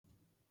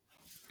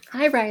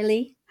Hi,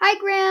 Riley. Hi,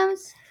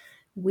 Grams.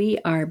 We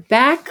are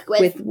back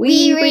with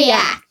We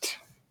React.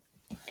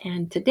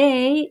 And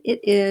today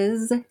it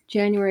is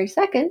January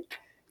 2nd,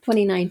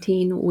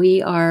 2019.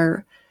 We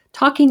are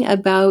talking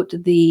about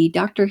the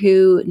Doctor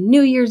Who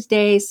New Year's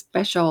Day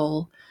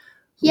special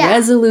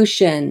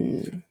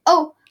resolution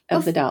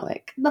of the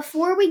Dalek.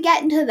 Before we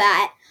get into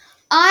that,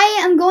 I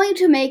am going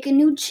to make a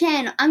new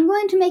channel. I'm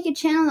going to make a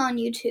channel on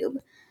YouTube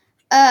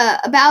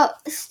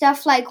about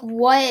stuff like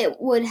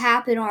what would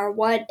happen or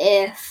what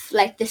if,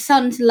 like, the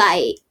sun's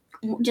light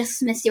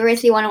just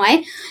mysteriously went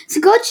away.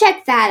 So go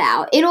check that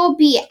out. It'll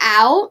be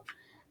out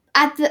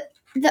at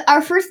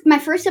my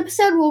first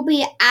episode will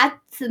be at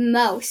the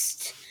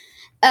most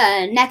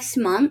next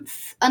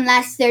month,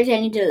 unless there's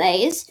any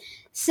delays.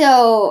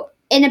 So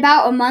in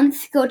about a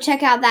month, go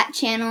check out that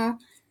channel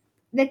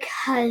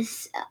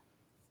because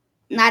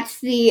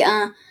that's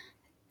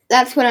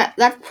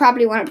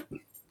probably when I'm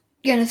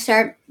gonna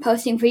start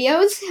posting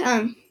videos.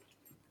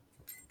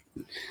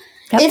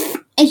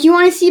 If you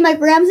want to see my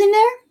Grams in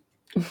there,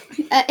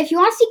 if you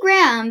want to see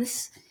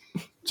Grams,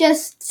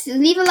 just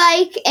leave a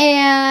like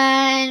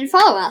and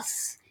follow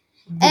us.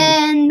 Mm-hmm.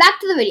 And back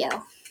to the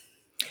video.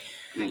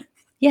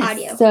 Yes.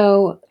 Audio.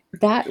 So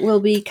that will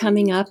be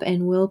coming up,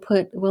 and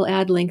we'll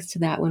add links to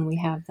that when we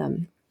have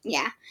them.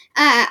 Yeah.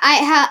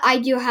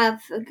 I do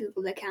have a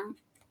Google account.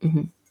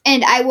 Mm-hmm.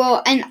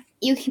 And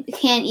you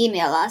can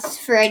email us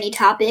for any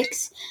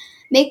topics.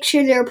 Make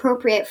sure they're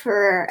appropriate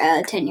for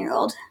a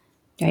 10-year-old.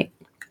 Right.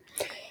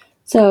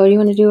 So, do you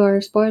want to do our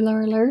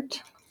spoiler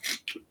alert?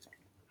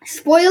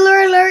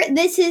 Spoiler alert,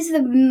 this is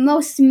the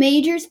most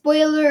major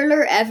spoiler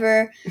alert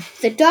ever.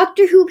 The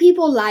Doctor Who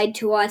people lied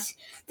to us.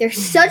 They're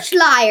such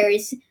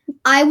liars.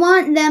 I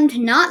want them to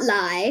not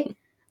lie.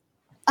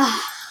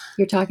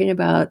 You're talking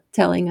about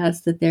telling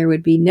us that there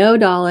would be no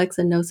Daleks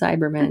and no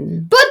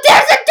Cybermen. But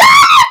there's a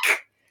Dalek!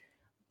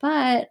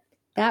 But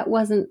that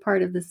wasn't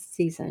part of the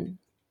season.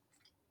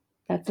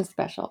 That's a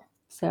special.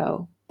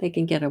 So they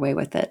can get away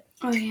with it.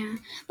 Oh, yeah.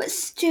 But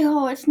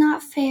still, it's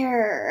not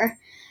fair.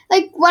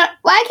 Like, why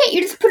can't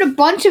you just put a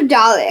bunch of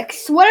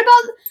Daleks? What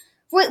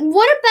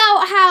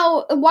about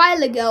how a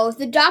while ago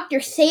the Doctor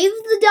saved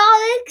the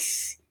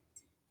Daleks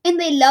and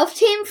they loved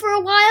him for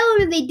a while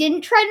and they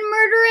didn't try to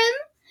murder him?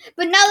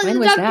 But now that when the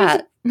was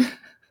Doctor's... that?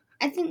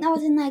 I think that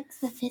was in, like,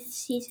 the 5th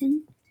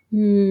season.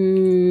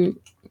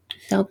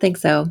 Don't think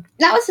so.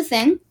 That was the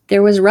thing.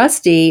 There was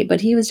Rusty,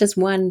 but he was just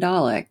one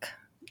Dalek.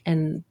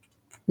 And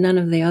none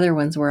of the other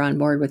ones were on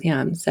board with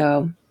him,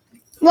 so...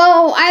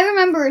 Well, I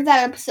remember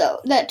that episode,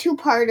 that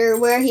two-parter,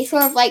 where he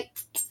sort of, like,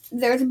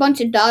 there's a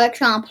bunch of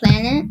Daleks on a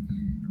planet,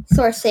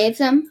 sort of saves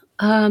them.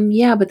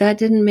 Yeah, but that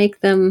didn't make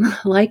them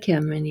like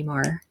him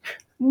anymore.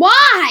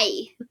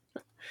 Why?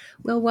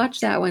 We'll watch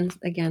that one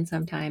again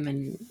sometime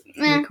and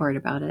record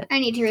about it. I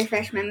need to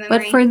refresh my memory.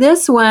 But for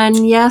this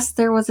one, yes,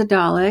 there was a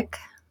Dalek.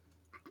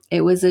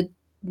 It was a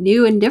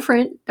new and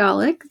different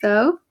Dalek,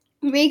 though.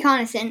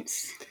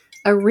 Reconnaissance.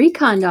 A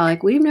recon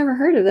Dalek. We've never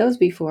heard of those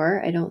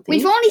before, I don't think.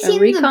 We've only seen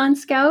a recon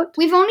scout.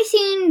 We've only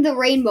seen the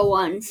rainbow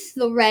ones,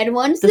 the red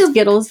ones. The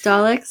Skittles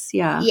Daleks,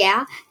 yeah.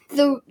 Yeah.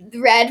 The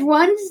red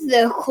ones,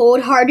 the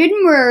cold-hearted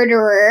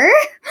murderer.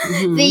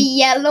 Mm-hmm. The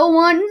yellow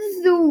ones,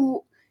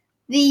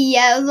 the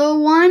yellow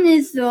one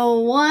is the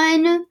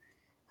one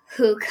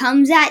who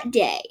comes at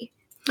day.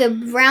 The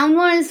brown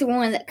one is the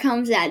one that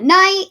comes at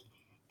night.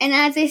 And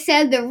as I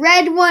said, the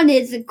red one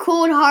is the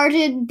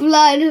cold-hearted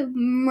blood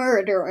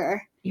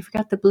murderer. You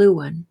forgot the blue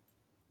one.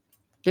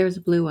 There was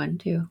a blue one,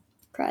 too.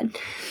 Crud.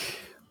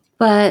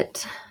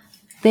 But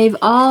they've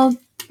all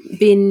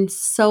been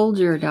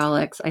soldier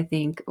Daleks, I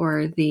think,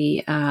 or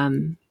the,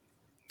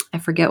 I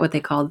forget what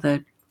they called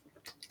the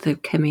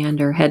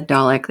commander head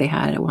Dalek they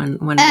had at one of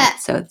the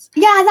episodes.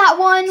 Yeah, that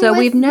one. So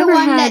we've never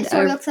had that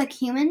sort of looks like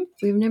human.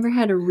 We've never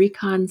had a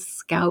recon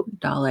scout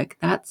Dalek.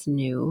 That's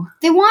new.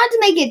 They wanted to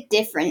make it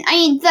different. I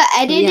mean, the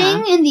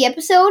editing in the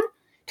episode,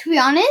 to be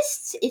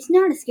honest, it's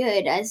not as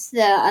good as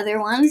the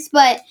other ones,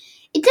 but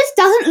it just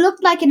doesn't look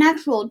like an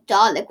actual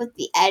Dalek with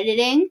the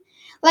editing.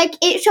 Like,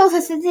 it shows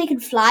us that they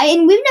can fly,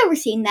 and we've never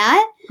seen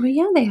that. Well,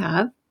 yeah, they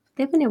have.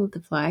 They've been able to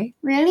fly.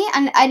 Really?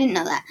 I didn't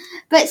know that.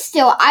 But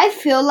still, I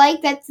feel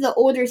like that the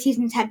older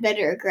seasons had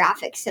better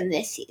graphics than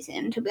this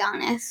season, to be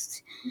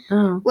honest.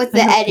 Oh, with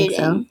the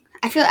editing.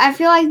 I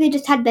feel like they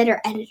just had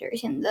better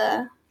editors in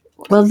the...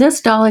 Well,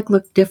 this Dalek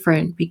looked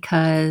different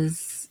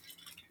because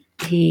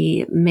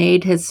he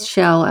made his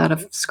shell out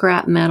of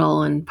scrap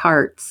metal and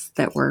parts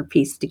that were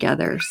pieced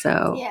together.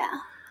 So, yeah.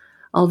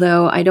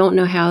 Although I don't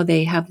know how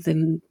they have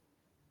the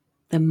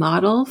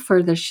model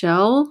for the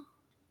shell.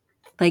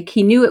 Like,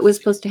 he knew it was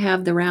supposed to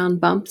have the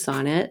round bumps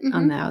on it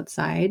on the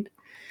outside.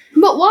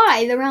 But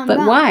why the round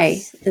bumps? But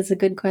why is a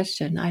good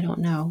question. I don't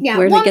know. Yeah,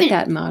 where did they get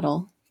that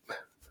model?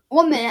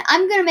 1 minute.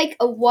 I'm going to make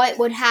a what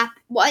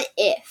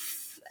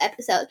if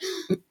episode.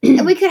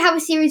 We could have a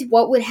series,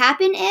 what would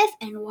happen if,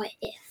 and what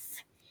if.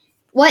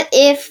 What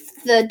if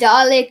the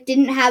Dalek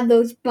didn't have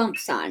those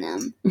bumps on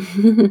him?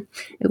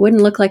 It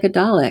wouldn't look like a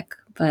Dalek,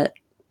 but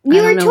I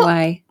don't know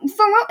why.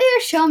 From what we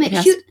were shown,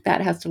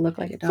 that has to look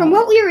like a Dalek. From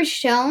what we were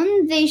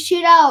shown, they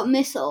shoot out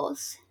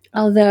missiles.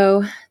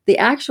 Although the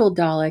actual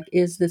Dalek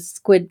is the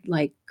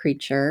squid-like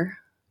creature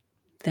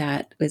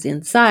that was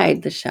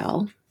inside the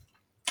shell.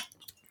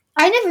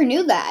 I never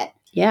knew that.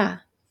 Yeah.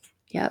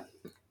 Yep.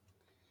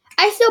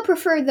 I still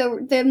prefer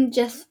them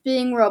just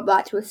being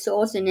robots with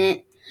souls in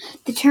it.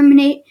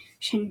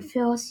 Determination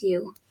fills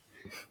you.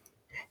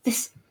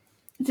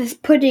 This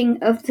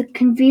pudding of the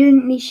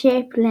conveniently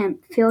shaped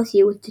lamp fills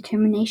you with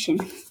determination.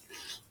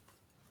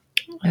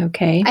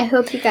 Okay. I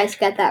hope you guys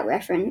got that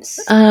reference.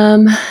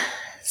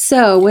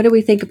 So what do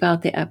we think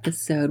about the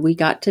episode? We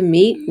got to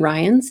meet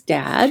Ryan's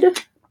dad.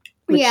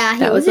 Yeah,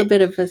 that was a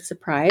bit of a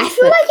surprise. I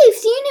feel like I've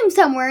seen him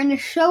somewhere in a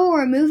show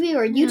or a movie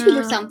or YouTube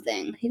or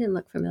something. He didn't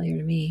look familiar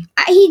to me.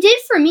 He did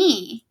for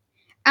me.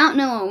 I don't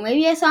know.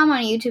 Maybe I saw him on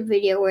a YouTube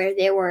video where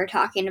they were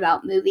talking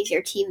about movies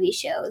or TV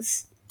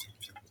shows.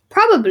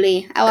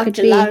 Probably. I watched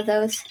a lot of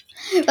those.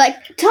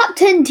 Like, top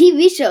 10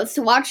 TV shows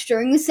to watch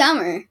during the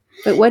summer.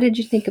 But what did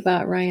you think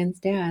about Ryan's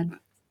dad?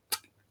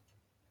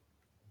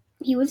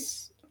 He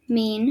was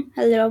mean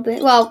a little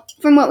bit. Well,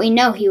 from what we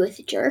know, he was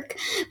a jerk.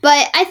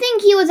 But I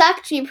think he was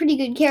actually a pretty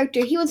good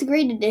character. He was a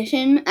great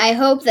addition. I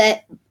hope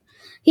that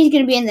he's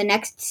going to be in the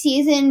next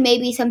season.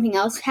 Maybe something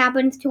else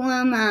happens to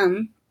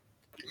him.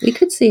 We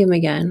could see him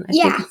again. I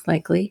think it's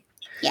likely.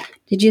 Yeah.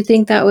 Did you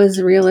think that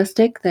was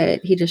realistic,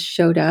 that he just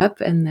showed up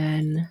and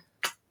then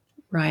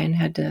Ryan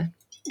had to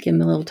give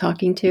him a little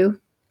talking to?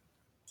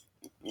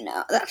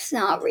 No, that's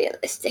not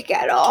realistic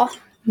at all.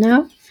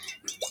 No?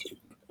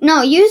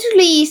 No,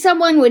 usually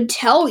someone would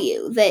tell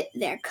you that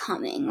they're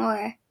coming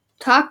or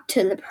talk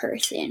to the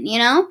person, you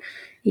know?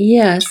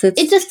 Yes, it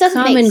just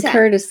doesn't make sense. Common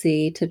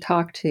courtesy to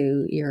talk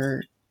to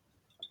your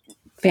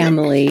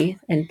family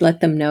and let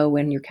them know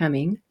when you're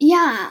coming.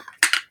 Yeah.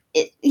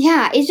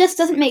 It just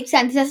doesn't make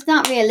sense. That's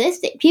not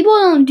realistic. People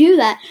don't do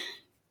that.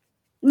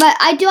 But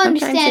I do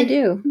understand. Sometimes they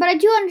do. But I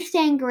do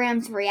understand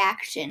Graham's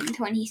reaction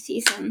when he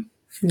sees him.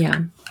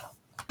 Yeah.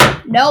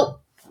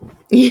 Nope.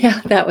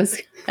 Yeah, that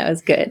was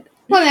good.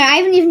 Well, I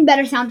have an even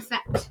better sound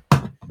effect.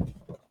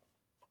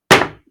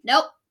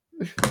 Nope.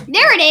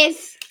 There it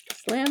is.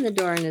 Slam the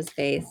door in his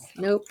face.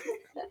 Nope.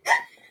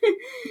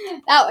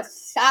 That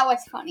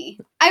was funny.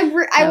 I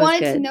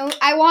wanted to know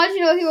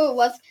who it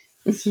was.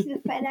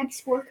 The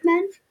FedEx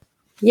workman.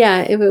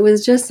 Yeah, if it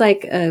was just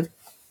like a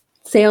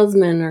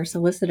salesman or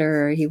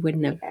solicitor, he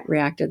wouldn't have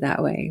reacted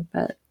that way.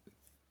 But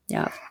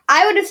yeah,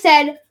 I would have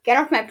said, "Get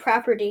off my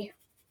property."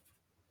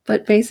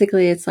 But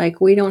basically, it's like,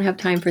 we don't have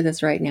time for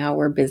this right now.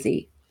 We're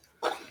busy.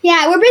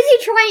 Yeah, we're busy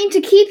trying to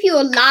keep you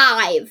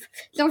alive.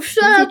 So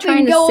shut up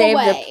and go away.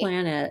 We're trying to save the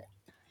planet.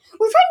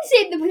 We're trying to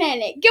save the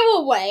planet.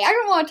 Go away. I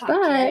don't want to talk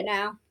to you right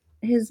now.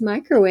 His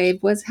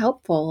microwave was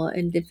helpful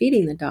in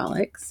defeating the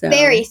Daleks. So.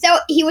 Very. So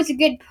he was a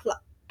good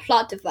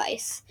plot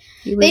device.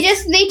 They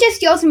just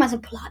used him as a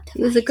plot device.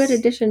 He was a good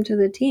addition to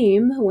the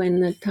team. When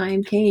the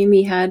time came,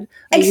 he had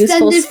a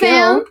useful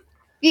skill.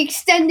 The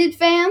extended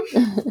fam.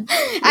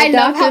 I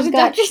love how the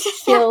doctors got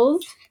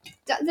skills.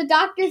 The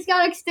doctors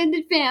got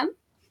extended fam.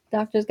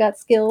 Doctors got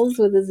skills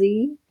with a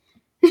Z.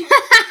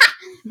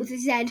 With a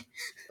Z.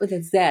 With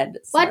a Z.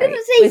 Why did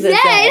it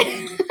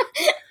say Z?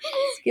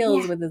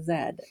 Skills with a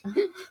Z.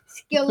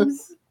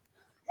 Skills.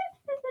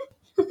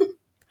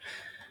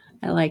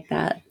 I like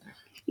that.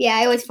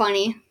 Yeah, it was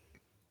funny.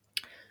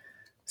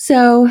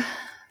 So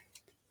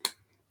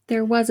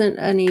there wasn't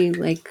any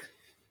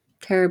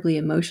terribly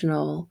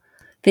emotional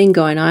thing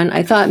going on.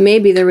 I thought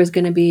maybe there was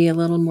going to be a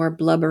little more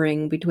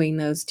blubbering between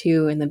those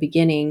two in the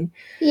beginning.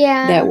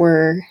 Yeah. That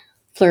were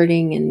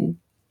flirting and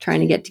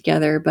trying to get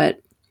together, but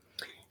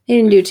they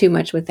didn't do too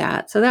much with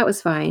that. So that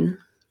was fine.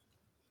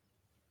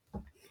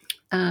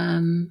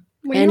 And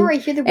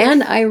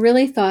I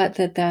really thought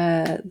that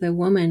the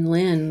woman,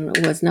 Lynn,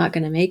 was not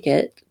going to make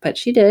it, but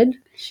she did.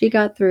 She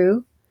got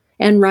through.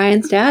 And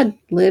Ryan's dad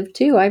lived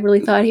too. I really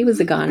thought he was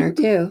a goner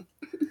too.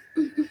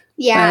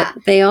 Yeah.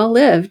 But they all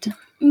lived.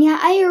 Yeah,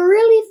 I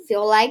really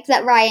feel like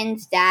that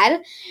Ryan's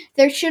dad,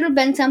 there should have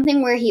been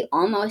something where he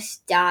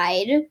almost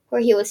died,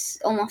 where he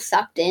was almost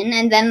sucked in,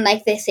 and then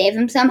they save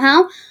him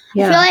somehow.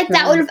 Yeah, I feel like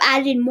that would have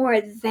added more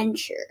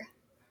adventure.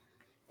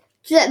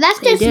 So that's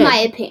just my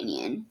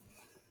opinion.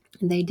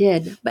 They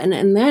did.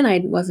 And then I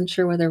wasn't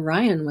sure whether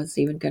Ryan was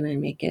even going to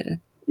make it.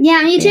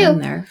 Yeah, me too.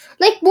 There.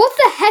 What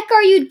the heck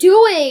are you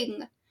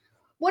doing?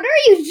 What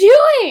are you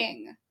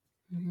doing?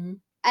 Mm-hmm.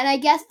 And I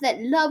guess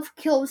that love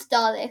kills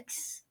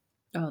Daleks.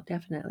 Oh,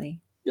 definitely.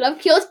 Love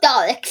kills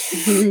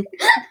Daleks.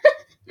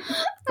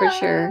 For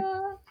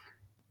sure.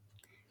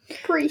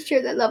 Pretty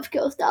sure that love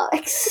kills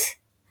Daleks.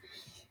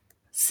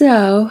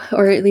 So,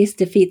 or at least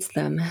defeats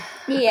them.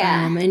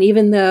 Yeah. And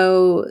even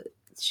though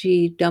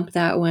she dumped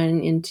that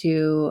one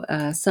into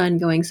sun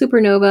going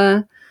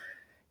supernova,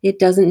 it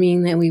doesn't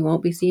mean that we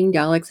won't be seeing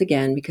Daleks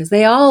again, because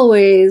they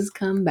always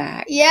come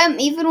back. Yeah,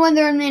 even when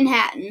they're in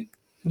Manhattan.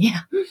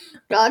 Yeah.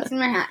 Daleks in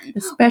Manhattan.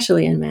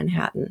 Especially in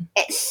Manhattan.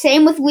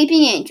 Same with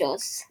Weeping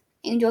Angels.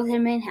 Angels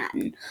in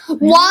Manhattan.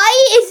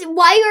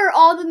 Why are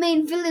all the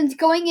main villains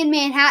going in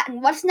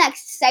Manhattan? What's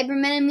next?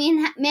 Cybermen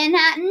in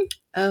Manhattan?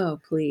 Oh,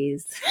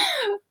 please.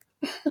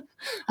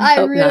 I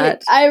hope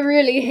not.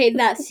 really hate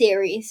that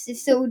series.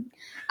 It's so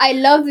I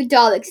love the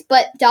Daleks,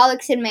 but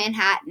Daleks in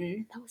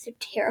Manhattan. That was a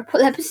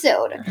terrible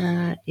episode.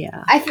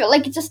 Yeah. I feel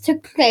like it just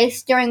took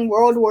place during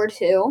World War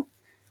II.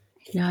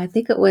 No, I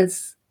think it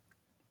was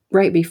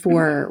right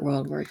before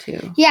World War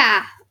II.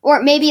 Yeah,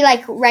 or maybe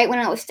like right when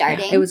it was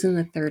starting. Yeah, it was in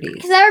the 30s.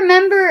 Because I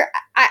remember,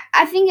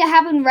 I think it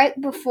happened right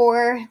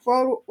before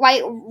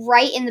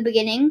right in the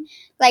beginning,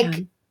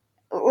 like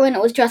when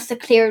it was just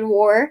declared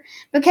war,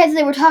 because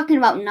they were talking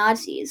about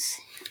Nazis.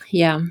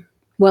 Yeah.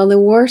 Well, the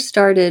war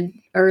started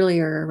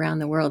earlier around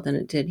the world than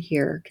it did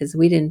here because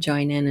we didn't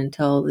join in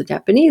until the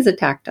Japanese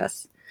attacked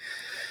us.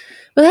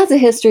 But that's a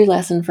history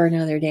lesson for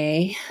another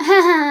day.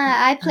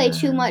 I play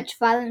too much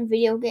violent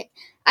video game.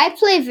 I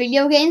play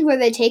video games where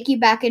they take you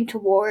back into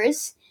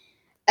wars,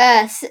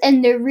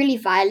 and they're really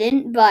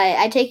violent. But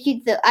I take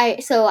you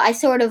so I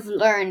sort of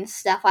learn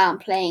stuff while I'm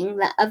playing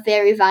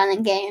very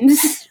violent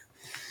games.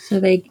 So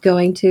they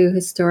going to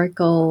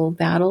historical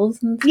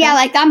battles and stuff? Yeah,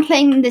 like I'm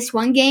playing this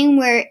one game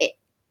where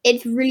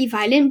it's really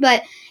violent,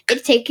 but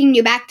it's taking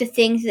you back to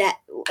things that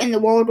in the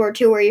World War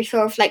II where you're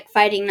sort of like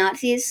fighting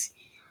Nazis.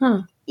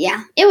 Huh.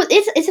 Yeah,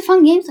 it's a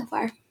fun game so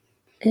far.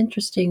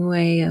 Interesting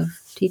way of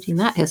teaching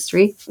that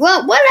history.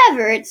 Well,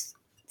 whatever. It's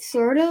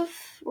sort of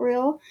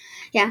real.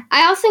 Yeah,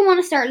 I also want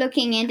to start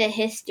looking into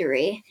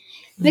history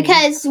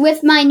because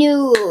with my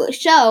new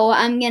show,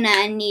 I'm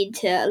gonna need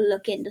to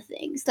look into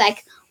things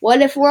like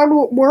what if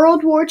World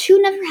War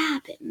II never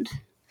happened?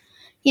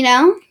 You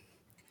know.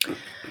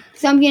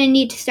 So I'm gonna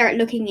need to start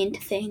looking into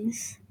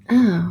things.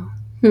 Oh.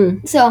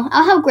 So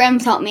I'll have Graham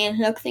help me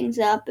look things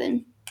up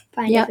and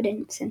find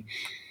evidence and.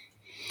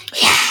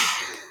 Yeah.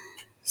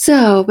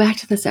 So back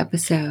to this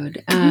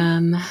episode.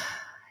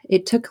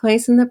 It took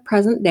place in the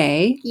present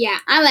day. Yeah,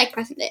 I like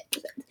present day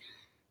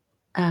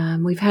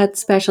episodes. We've had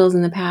specials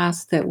in the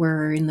past that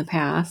were in the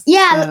past.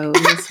 Yeah. So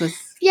this was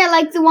yeah,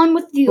 like the one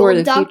with the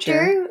old doctor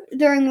future.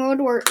 during World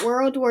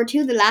War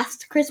II, the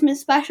last Christmas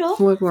special.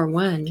 World War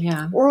I,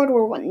 yeah. World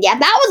War I. Yeah,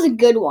 that was a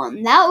good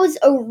one. That was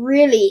a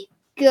really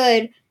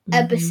good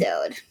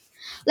episode.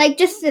 Like,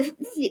 just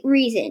the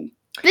reason.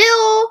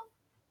 Bill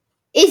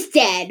is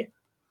dead.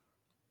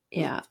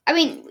 Yeah. I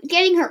mean,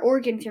 getting her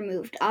organs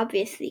removed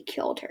obviously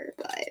killed her,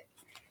 but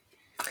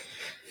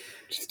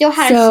she still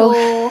had a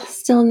soul.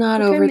 Still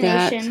not over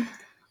that.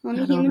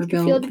 Only humans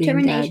can feel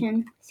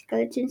determination.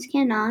 Skeletons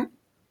cannot.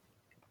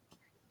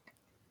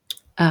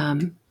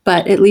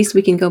 But at least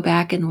we can go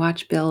back and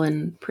watch Bill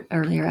in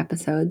earlier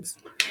episodes.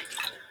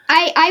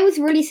 I was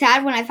really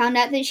sad when I found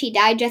out that she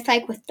died, just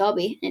like with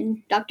Dobby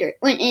and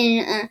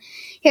in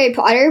Harry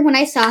Potter. When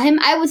I saw him,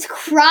 I was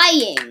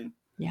crying.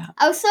 Yeah.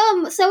 I was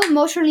so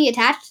emotionally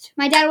attached.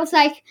 My dad was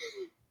like,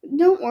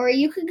 "Don't worry,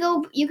 you could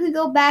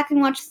go back and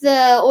watch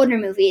the older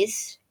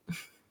movies."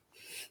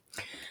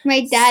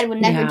 My dad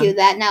would never do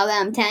that. Now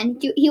that I'm 10,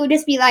 he would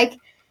just be like,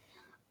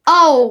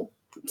 "Oh,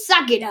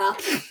 suck it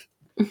up."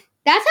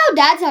 That's how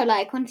dads are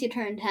like once you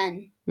turn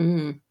 10.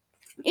 Mm-hmm.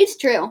 It's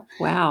true.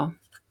 Wow.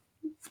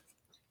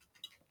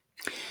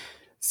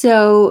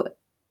 So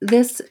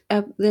this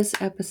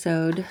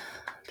episode,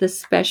 this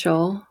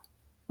special,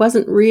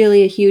 wasn't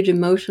really a huge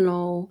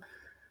emotional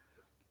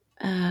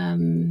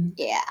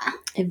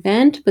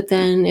event, but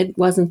then it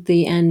wasn't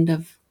the end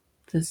of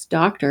this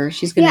doctor.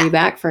 She's going to be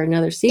back for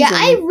another season. Yeah,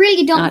 I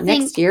really don't not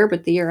think... next year,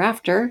 but the year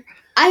after.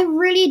 I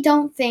really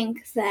don't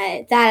think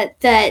that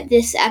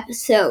this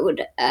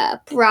episode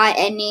brought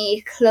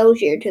any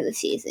closure to the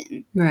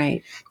season.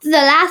 Right. The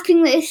last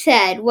thing they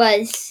said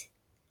was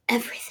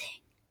everything.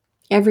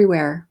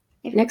 Everywhere.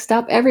 Next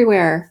stop,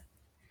 everywhere.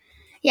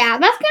 Yeah,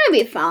 that's gonna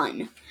be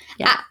fun.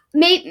 Yeah.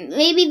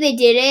 Maybe they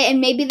did it, and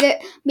maybe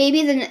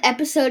the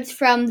episodes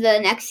from the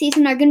next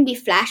season are gonna be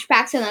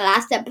flashbacks, and the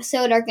last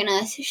episode are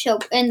gonna show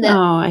in the.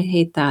 Oh, I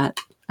hate that.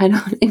 I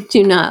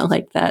do not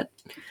like that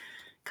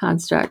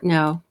construct.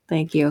 No,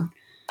 thank you.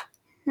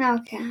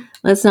 Okay.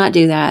 Let's not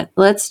do that.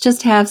 Let's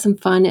just have some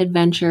fun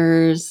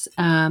adventures.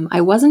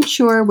 I wasn't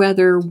sure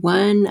whether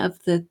one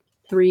of the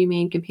three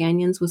main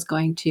companions was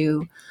going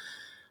to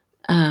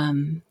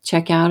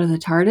check out of the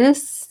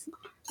TARDIS.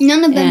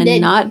 None of them did.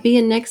 And not be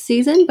in next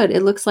season, but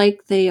it looks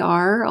like they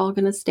are all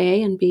going to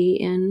stay and be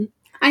in.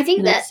 I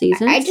think next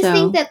season. I just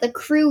think that the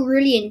crew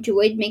really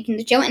enjoyed making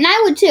the show, and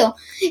I would too.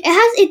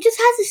 It just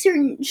has a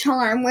certain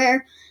charm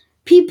where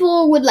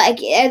people would like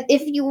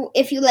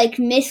if you like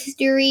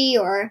mystery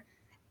or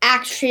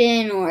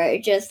action or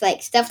just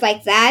like stuff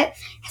like that. It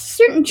has a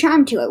certain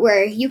charm to it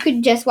where you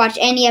could just watch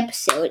any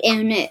episode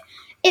and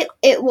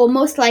it will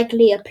most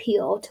likely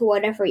appeal to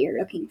whatever you're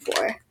looking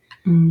for,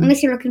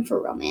 unless you're looking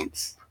for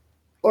romance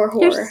or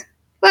horror.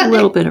 But a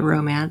little bit of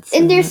romance,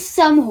 and there's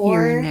some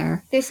horror. Here and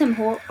there. There's some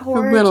horror.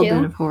 A little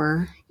bit of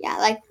horror.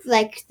 Yeah,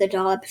 like the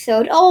doll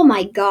episode. Oh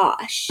my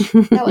gosh,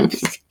 that one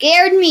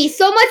scared me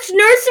so much.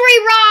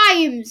 Nursery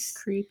rhymes.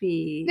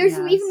 Creepy. There's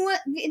even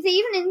what they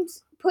even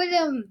put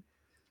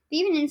They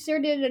even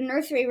inserted a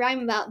nursery rhyme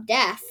about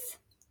death.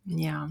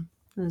 Yeah,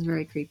 that was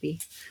very creepy.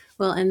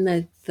 Well, and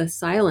the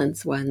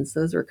silence ones,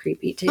 those were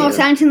creepy too. Oh,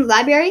 Silence in the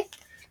Library?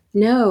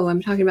 No,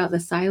 I'm talking about the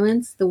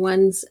silence, the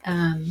ones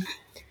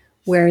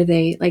where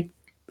they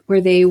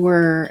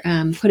were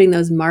putting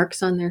those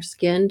marks on their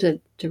skin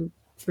to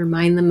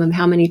remind them of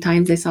how many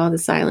times they saw the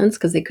silence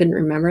because they couldn't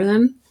remember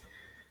them.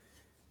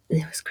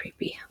 It was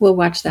creepy. We'll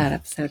watch that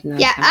episode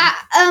another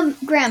time.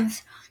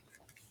 Grams,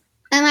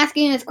 I'm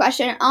asking you this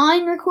question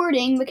on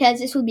recording because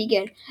this would be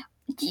good.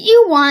 Do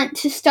you want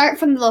to start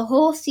from the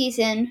whole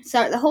season,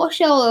 start the whole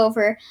show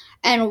over,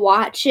 and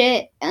watch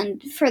it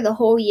and for the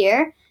whole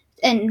year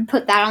and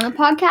put that on the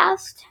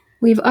podcast?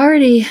 We've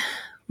already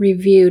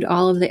reviewed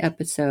all of the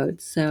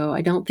episodes, so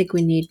I don't think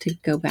we need to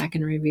go back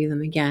and review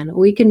them again.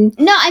 We can.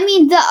 No, I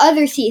mean the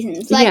other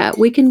seasons. Yeah,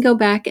 we can go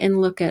back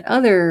and look at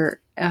other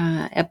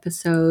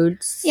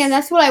episodes. Yeah,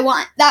 that's what I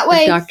want. That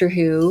way, Doctor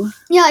Who.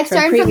 Yeah, like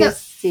starting from the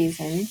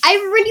season. I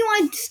really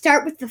wanted to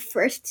start with the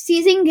first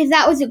season because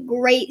that was a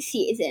great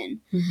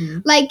season. Mm-hmm.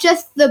 Like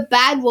just the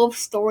Bad Wolf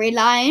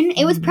storyline,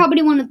 it was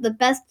probably one of the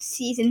best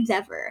seasons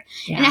ever,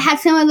 and it had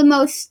some of the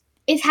most.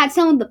 It had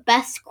some of the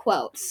best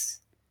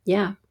quotes.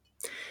 Yeah.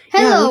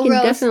 Hello, we can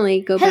Rose.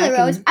 Definitely go back.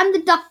 Hello, Rose. I'm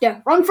the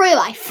doctor. Run for your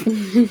life.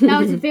 That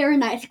was a very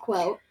nice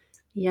quote.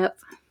 Yep.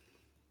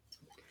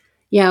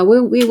 Yeah,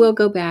 we will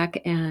go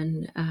back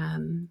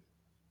and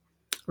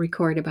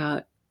record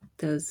about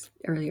those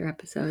earlier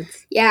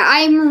episodes. Yeah,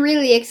 I'm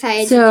really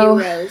excited to do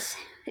Rose.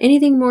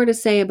 Anything more to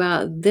say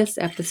about this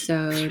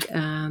episode?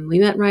 We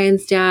met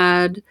Ryan's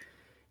dad.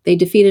 They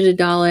defeated a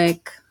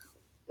Dalek.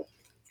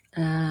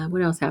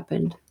 What else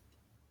happened?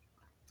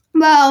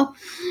 Well,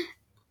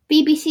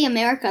 BBC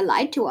America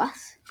lied to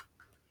us.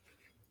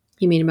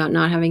 You mean about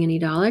not having any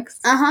Daleks?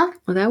 Uh-huh.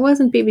 Well, that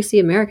wasn't BBC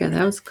America.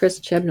 That was Chris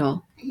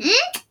Chibnall.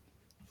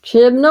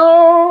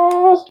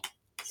 Chibnall!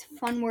 It's a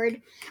fun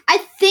word. I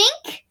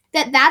think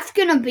that's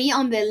gonna be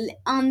on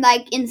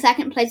in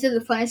second place of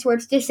the funniest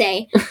words to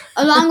say,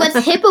 along with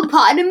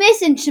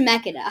hippopotamus and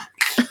Shemekida.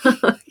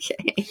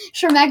 Okay.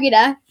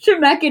 Shemekida.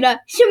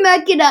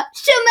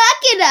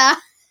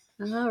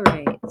 All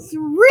right. It's a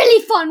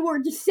really fun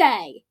word to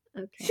say.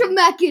 Okay.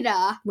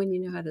 Shemekida. When you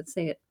know how to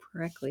say it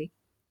correctly.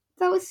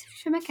 That was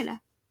Shemekida.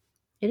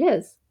 It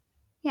is.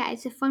 Yeah,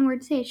 it's a fun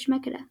word to say,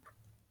 Shemekida.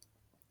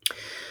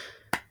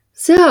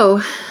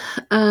 So,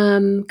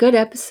 good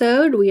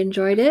episode. We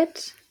enjoyed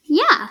it.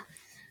 Yeah.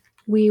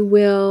 We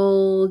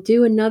will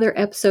do another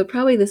episode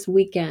probably this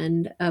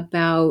weekend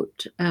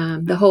about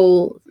the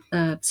whole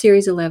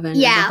Series 11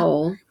 as a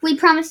whole. We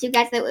promised you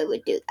guys that we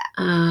would do that.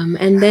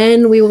 And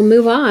then we will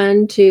move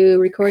on to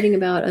recording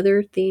about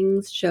other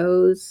things,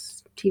 shows,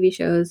 TV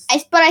shows.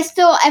 But I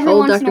still, every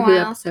old once in a Doctor Who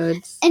while,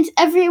 episodes. And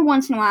every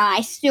once in a while,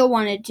 I still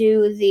want to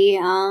do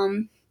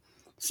the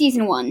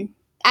season 1.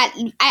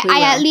 I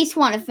at least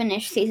want to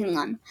finish season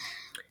 1.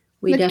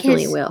 We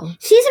definitely will.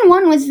 Season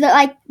 1 was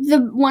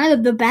one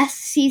of the best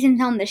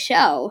seasons on the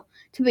show.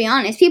 To be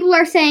honest, people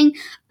are saying,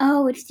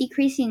 "Oh, it's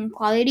decreasing in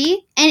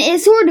quality," and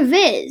it sort of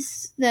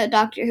is. The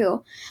Doctor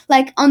Who,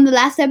 like on the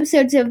last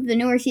episodes of the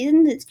newer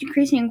seasons, it's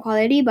decreasing in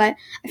quality. But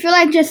I feel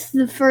like just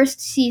the first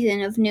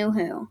season of New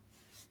Who.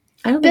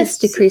 I don't think it's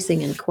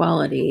decreasing in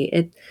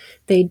quality.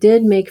 They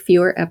did make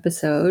fewer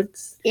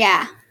episodes.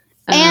 Yeah.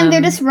 And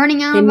they're just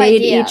running out of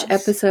ideas. They made each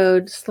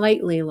episode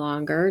slightly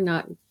longer,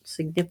 not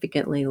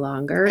significantly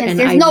longer.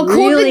 And I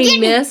really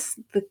miss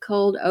the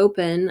cold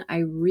open. I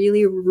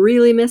really,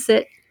 really miss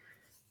it.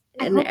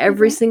 And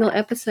every single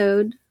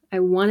episode,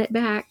 I want it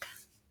back.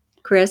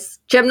 Chris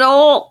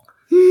Chibnall.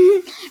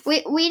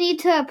 We need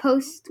to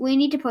post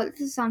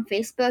this on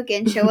Facebook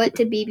and show it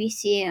to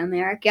BBC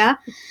America.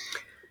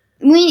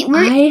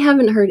 I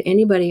haven't heard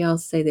anybody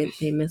else say that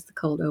they missed the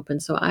cold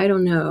open, so I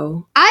don't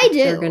know. I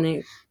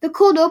do. The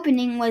cold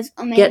opening was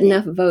amazing. Get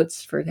enough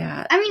votes for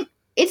that. I mean,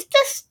 it's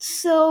just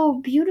so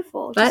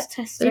beautiful. But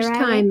there's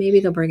time. Maybe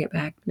they'll bring it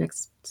back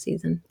next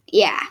season.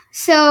 Yeah.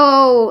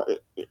 So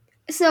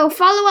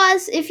follow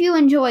us if you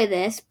enjoy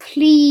this.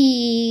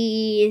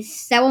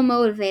 Please. That will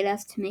motivate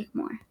us to make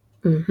more.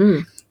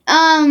 Mm-hmm.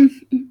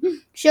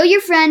 Show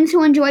your friends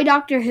who enjoy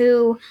Doctor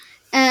Who.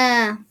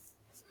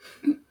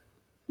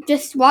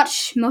 Just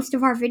watch most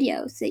of our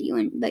videos that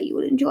you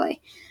would enjoy.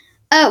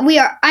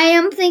 I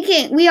am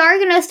thinking we are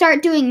gonna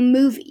start doing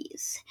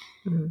movies.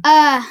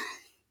 Mm-hmm.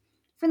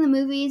 For the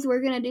movies,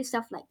 we're gonna do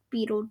stuff like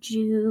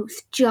Beetlejuice,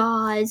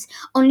 Jaws,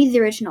 only the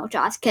original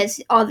Jaws,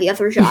 because all the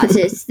other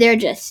Jawses, they're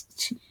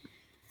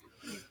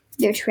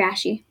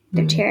trashy.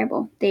 They're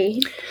terrible. They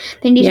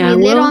need to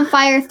be lit on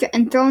fire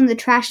and thrown in the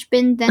trash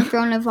bin, then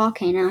thrown in a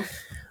volcano.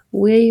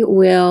 We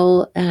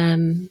will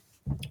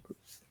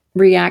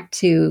react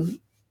to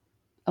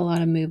a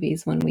lot of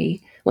movies once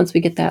we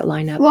get that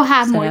lineup. We'll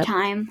have more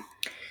time.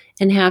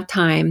 And have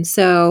time.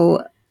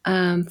 So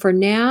for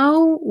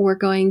now, we're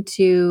going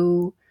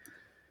to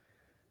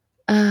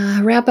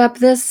wrap up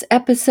this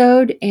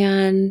episode,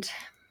 and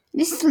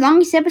this is the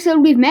longest episode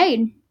we've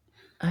made.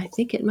 I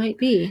think it might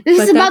be. This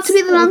is about to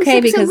be the longest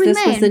episode because we've made.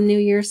 This was the New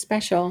Year's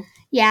special.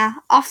 Yeah.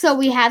 Also,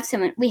 we had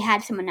some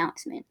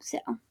announcements. So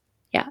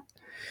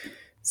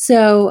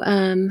So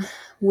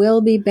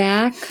we'll be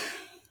back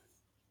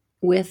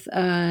with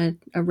a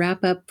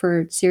wrap up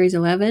for Series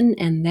 11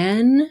 and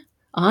then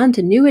on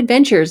to new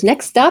adventures.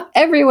 Next stop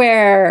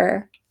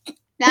everywhere.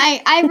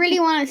 I really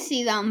want to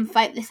see them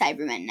fight the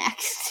Cybermen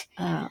next.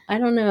 I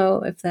don't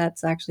know if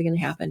that's actually going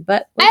to happen,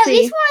 but we'll I at see.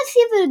 least want to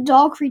see the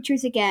doll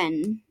creatures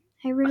again.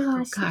 I really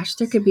want to see. Gosh,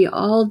 there could be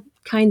all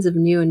kinds of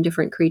new and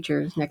different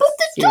creatures next But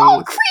the series.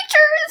 doll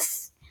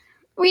creatures!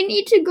 We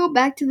need to go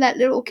back to that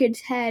little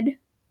kid's head.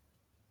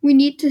 We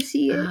need to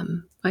see it.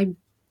 I'm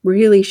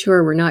really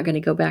sure we're not going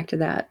to go back to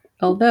that.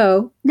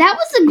 Although that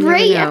was a never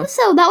great know.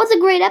 episode. That was a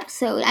great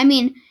episode. I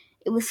mean,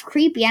 it was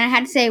creepy, and I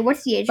had to say,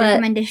 "What's the age But-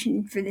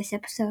 recommendation for this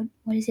episode?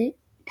 What is it?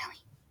 Tell me."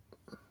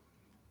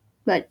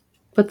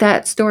 But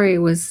that story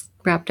was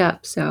wrapped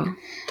up, so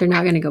they're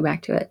not going to go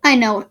back to it. I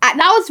know that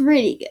was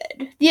really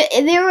good.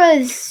 There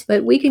was.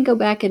 But we can go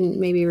back and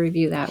maybe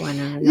review that one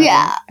on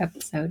another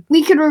episode.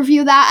 We could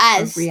review that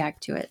Or as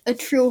react to it. a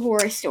true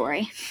horror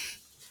story.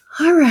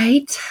 All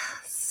right.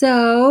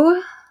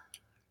 So,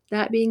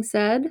 that being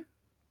said,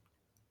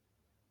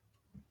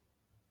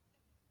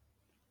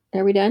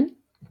 are we done?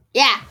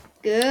 Yeah.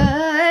 Good.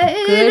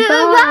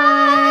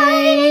 Goodbye.